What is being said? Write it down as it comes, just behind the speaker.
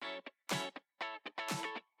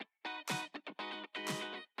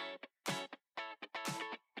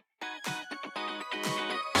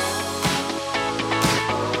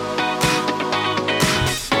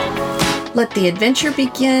Let the adventure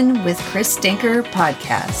begin with Chris Denker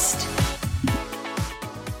Podcast.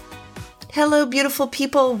 Hello, beautiful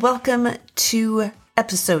people. Welcome to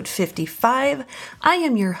episode 55. I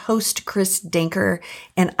am your host, Chris Denker,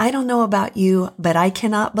 and I don't know about you, but I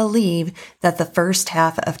cannot believe that the first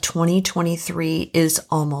half of 2023 is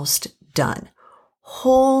almost done.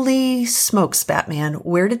 Holy smokes, Batman.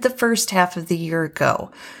 Where did the first half of the year go?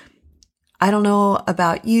 I don't know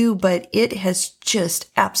about you, but it has just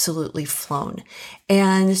absolutely flown.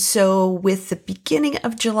 And so with the beginning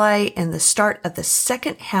of July and the start of the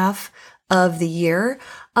second half of the year,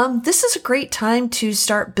 this is a great time to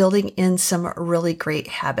start building in some really great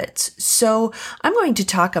habits. So I'm going to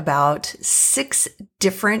talk about 6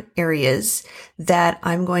 different areas that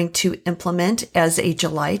I'm going to implement as a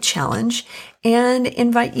July challenge and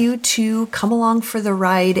invite you to come along for the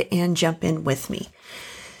ride and jump in with me.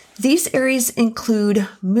 These areas include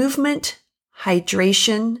movement,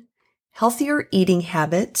 hydration, healthier eating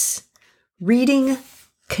habits, reading,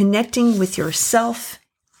 connecting with yourself,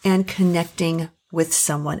 and connecting with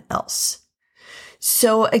someone else.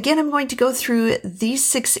 So again, I'm going to go through these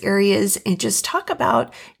 6 areas and just talk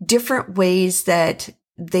about different ways that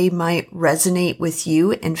they might resonate with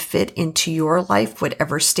you and fit into your life,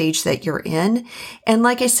 whatever stage that you're in. And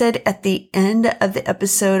like I said, at the end of the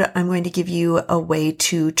episode, I'm going to give you a way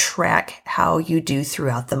to track how you do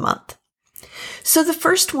throughout the month. So the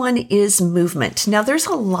first one is movement. Now, there's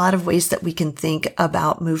a lot of ways that we can think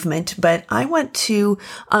about movement, but I want to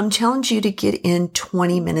challenge you to get in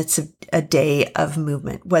 20 minutes a day of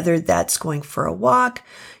movement, whether that's going for a walk,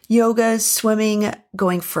 yoga, swimming,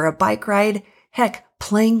 going for a bike ride, heck,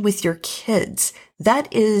 playing with your kids. That's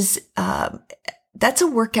a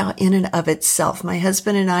workout in and of itself. My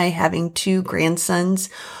husband and I, having 2 grandsons,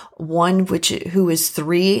 one who is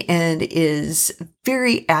 3 and is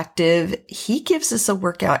very active, he gives us a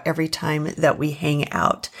workout every time that we hang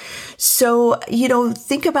out. So,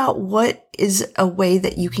 think about what is a way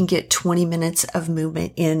that you can get 20 minutes of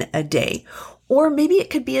movement in a day. Or maybe it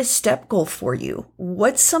could be a step goal for you.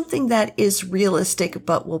 What's something that is realistic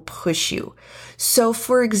but will push you? So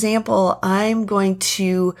for example, I'm going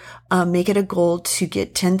to make it a goal to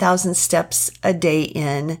get 10,000 steps a day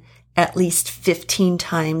in at least 15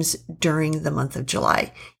 times during the month of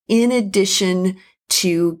July, in addition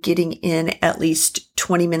to getting in at least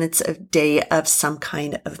 20 minutes a day of some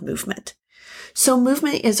kind of movement. So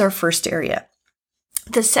movement is our first area.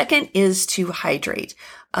 The second is to hydrate.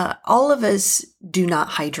 All of us do not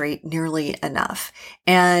hydrate nearly enough.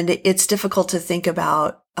 And it's difficult to think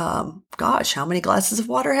about, how many glasses of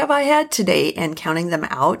water have I had today and counting them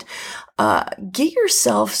out. Get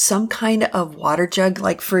yourself some kind of water jug.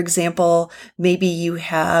 Like, for example, maybe you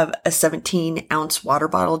have a 17-ounce water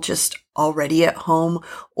bottle just already at home,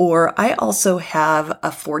 or I also have a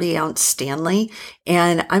 40-ounce Stanley,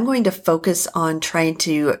 and I'm going to focus on trying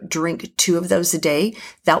to drink 2 of those a day.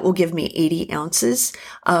 That will give me 80 ounces.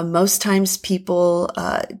 Most times people,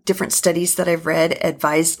 different studies that I've read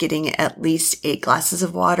advise getting at least 8 glasses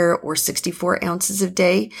of water or 64 ounces a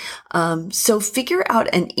day. So figure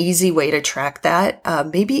out an easy way to track that.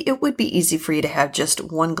 Maybe it would be easy for you to have just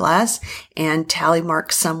 1 glass and tally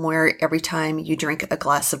mark somewhere every time you drink a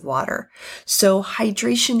glass of water. So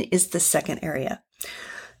hydration is the second area.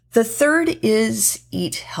 The third is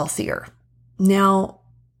eat healthier. Now,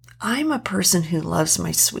 I'm a person who loves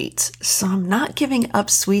my sweets, so I'm not giving up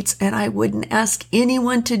sweets, and I wouldn't ask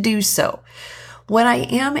anyone to do so. What I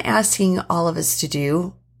am asking all of us to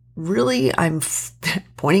do, really, I'm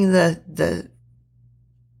pointing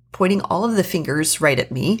all of the fingers right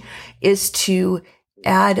at me, is to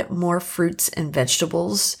add more fruits and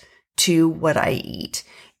vegetables to what I eat.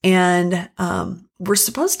 And we're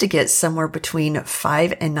supposed to get somewhere between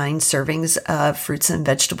 5 and 9 servings of fruits and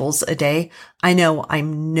vegetables a day. I know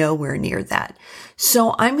I'm nowhere near that.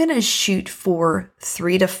 So I'm going to shoot for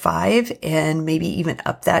 3 to 5 and maybe even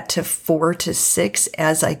up that to 4 to 6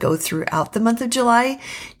 as I go throughout the month of July,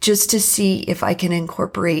 just to see if I can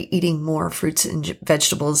incorporate eating more fruits and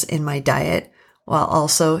vegetables in my diet while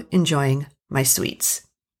also enjoying my sweets.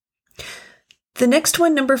 The next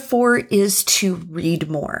one, number 4, is to read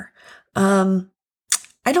more.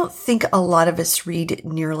 I don't think a lot of us read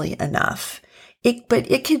nearly enough. But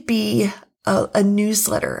it could be a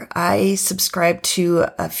newsletter. I subscribe to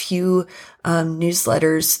a few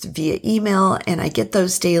newsletters via email, and I get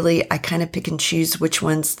those daily. I kind of pick and choose which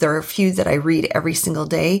ones. There are a few that I read every single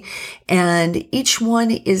day, and each one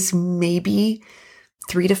is maybe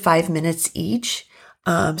 3 to 5 minutes each.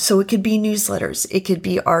 So it could be newsletters. It could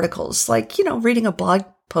be articles like, reading a blog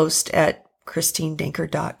post at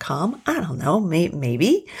christinedanker.com. I don't know,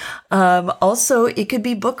 maybe. Also, it could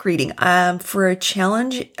be book reading. For a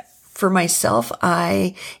challenge for myself,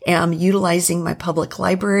 I am utilizing my public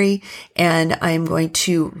library and I'm going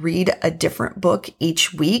to read a different book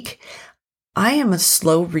each week. I am a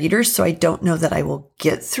slow reader, so I don't know that I will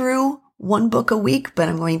get through one book a week, but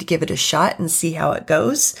I'm going to give it a shot and see how it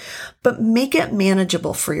goes. But make it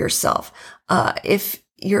manageable for yourself. If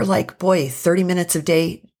you're like, boy, 30 minutes a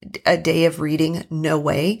day of reading, no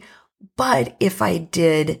way. But if I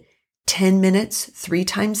did 10 minutes 3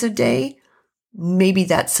 times a day, maybe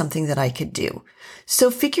that's something that I could do. So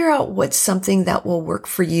figure out what's something that will work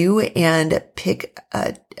for you and pick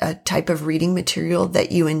a type of reading material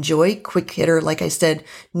that you enjoy. Quick hitter, like I said,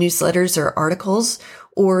 newsletters or articles.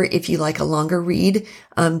 Or if you like a longer read,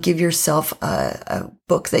 give yourself a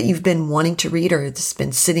book that you've been wanting to read or it's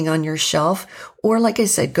been sitting on your shelf. Or like I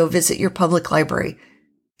said, go visit your public library.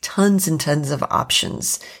 Tons and tons of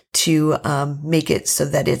options to make it so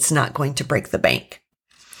that it's not going to break the bank.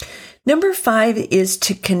 Number 5 is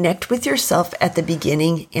to connect with yourself at the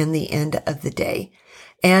beginning and the end of the day.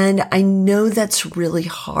 And I know that's really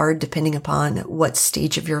hard depending upon what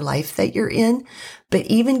stage of your life that you're in, but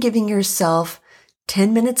even giving yourself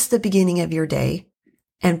 10 minutes at the beginning of your day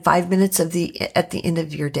and 5 minutes at the end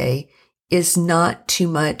of your day is not too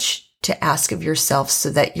much to ask of yourself so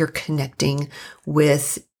that you're connecting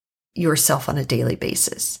with yourself on a daily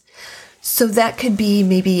basis. So that could be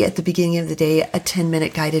maybe at the beginning of the day, a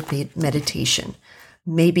 10-minute guided meditation.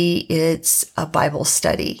 Maybe it's a Bible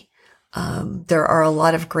study. There are a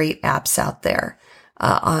lot of great apps out there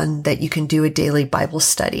on that you can do a daily Bible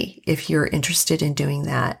study if you're interested in doing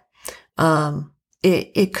that.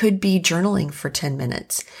 It could be journaling for 10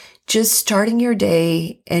 minutes. Just starting your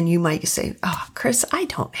day, and you might say, oh, Chris, I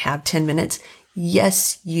don't have 10 minutes.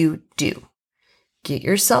 Yes, you do. Get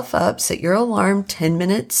yourself up, set your alarm 10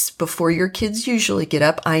 minutes before your kids usually get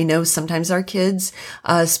up. I know sometimes our kids,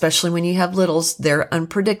 especially when you have littles, they're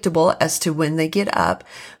unpredictable as to when they get up.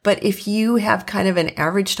 But if you have kind of an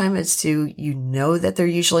average time as to, you know that they're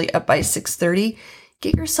usually up by 6:30,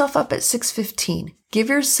 get yourself up at 6:15. Give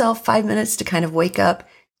yourself 5 minutes to kind of wake up,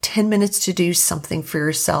 10 minutes to do something for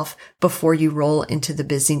yourself before you roll into the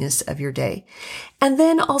busyness of your day. And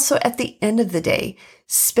then also at the end of the day,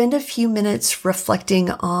 spend a few minutes reflecting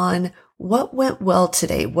on what went well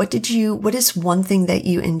today. What is one thing that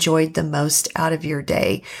you enjoyed the most out of your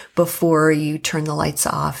day before you turn the lights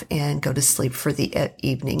off and go to sleep for the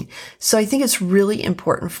evening? So I think it's really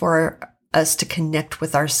important for us to connect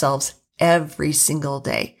with ourselves every single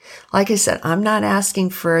day. Like I said, I'm not asking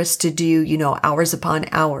for us to do, hours upon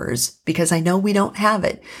hours because I know we don't have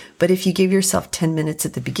it. But if you give yourself 10 minutes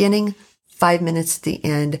at the beginning, 5 minutes at the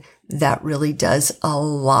end, that really does a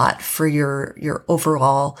lot for your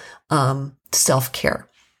overall self-care.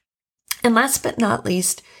 And last but not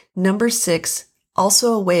least, number 6,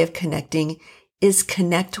 also a way of connecting, is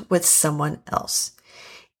connect with someone else.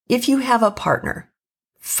 If you have a partner,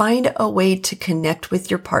 find a way to connect with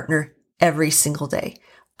your partner every single day.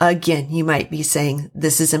 Again, you might be saying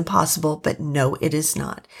this is impossible, but no, it is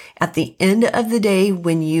not. At the end of the day,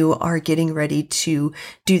 when you are getting ready to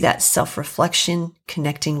do that self-reflection,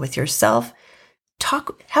 connecting with yourself,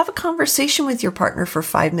 have a conversation with your partner for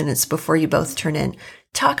 5 minutes before you both turn in.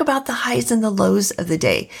 Talk about the highs and the lows of the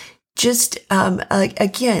day. Just,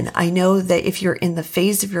 again, I know that if you're in the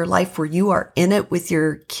phase of your life where you are in it with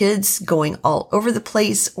your kids going all over the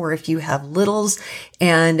place, or if you have littles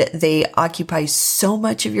and they occupy so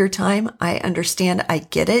much of your time, I understand, I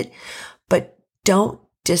get it, but don't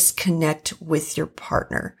disconnect with your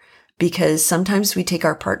partner because sometimes we take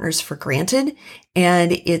our partners for granted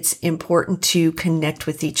and it's important to connect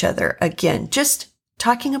with each other. Again, just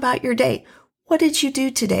talking about your day. What did you do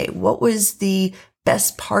today? What was the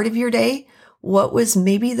best part of your day? What was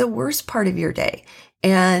maybe the worst part of your day?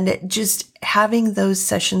 And just having those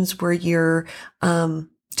sessions where you're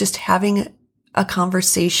just having a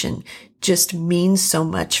conversation just means so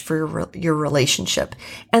much for your relationship.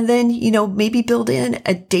 And then, maybe build in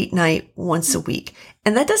a date night once a week.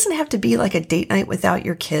 And that doesn't have to be like a date night without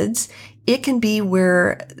your kids. It can be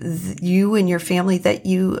where you and your family that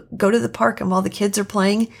you go to the park and while the kids are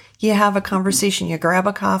playing, you have a conversation, you grab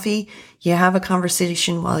a coffee, you have a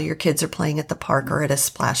conversation while your kids are playing at the park or at a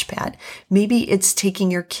splash pad. Maybe it's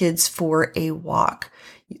taking your kids for a walk.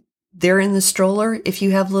 They're in the stroller. If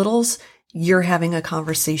you have littles, you're having a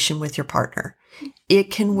conversation with your partner.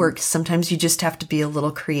 It can work. Sometimes you just have to be a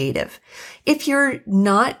little creative. If you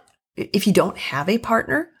don't have a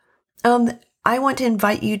partner, I want to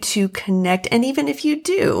invite you to connect. And even if you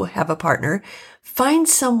do have a partner, find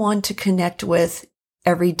someone to connect with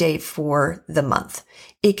every day for the month.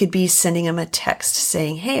 It could be sending them a text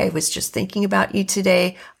saying, hey, I was just thinking about you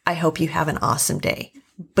today. I hope you have an awesome day.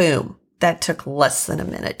 Boom. That took less than a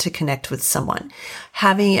minute to connect with someone.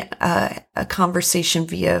 Having a conversation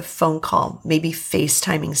via phone call, maybe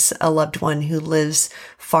FaceTiming a loved one who lives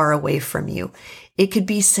far away from you. It could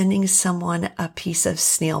be sending someone a piece of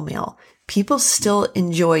snail mail. People still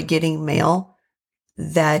enjoy getting mail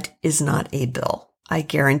that is not a bill. I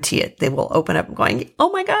guarantee it. They will open up going,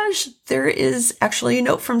 oh my gosh, there is actually a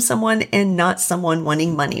note from someone and not someone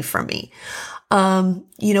wanting money from me.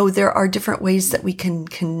 There are different ways that we can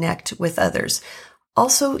connect with others.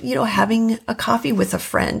 Also, having a coffee with a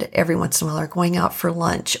friend every once in a while, or going out for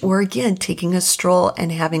lunch, or again, taking a stroll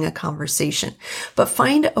and having a conversation. But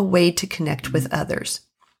find a way to connect with others.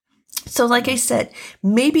 So like I said,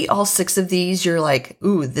 maybe all 6 of these, you're like,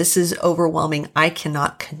 ooh, this is overwhelming. I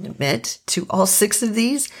cannot commit to all 6 of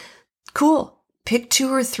these. Cool. Pick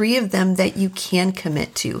 2 or 3 of them that you can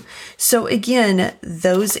commit to. So again,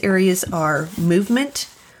 those areas are movement,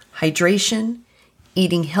 hydration,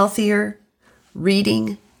 eating healthier,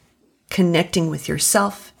 reading, connecting with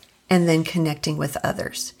yourself, and then connecting with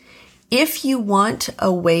others. If you want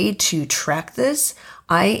a way to track this,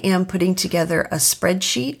 I am putting together a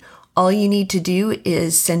spreadsheet. All you need to do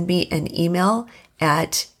is send me an email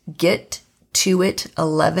at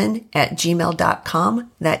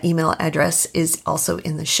gettoit11@gmail.com. That email address is also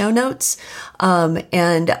in the show notes.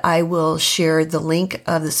 And I will share the link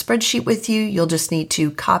of the spreadsheet with you. You'll just need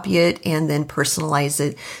to copy it and then personalize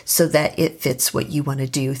it so that it fits what you want to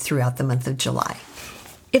do throughout the month of July.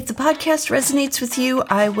 If the podcast resonates with you,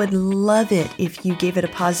 I would love it if you gave it a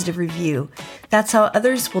positive review. That's how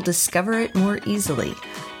others will discover it more easily.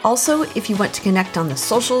 Also, if you want to connect on the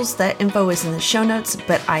socials, that info is in the show notes,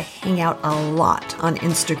 but I hang out a lot on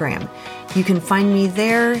Instagram. You can find me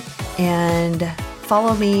there and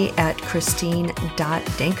follow me at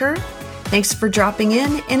Christine.Danker. Thanks for dropping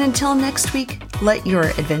in, and until next week, let your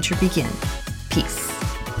adventure begin. Peace.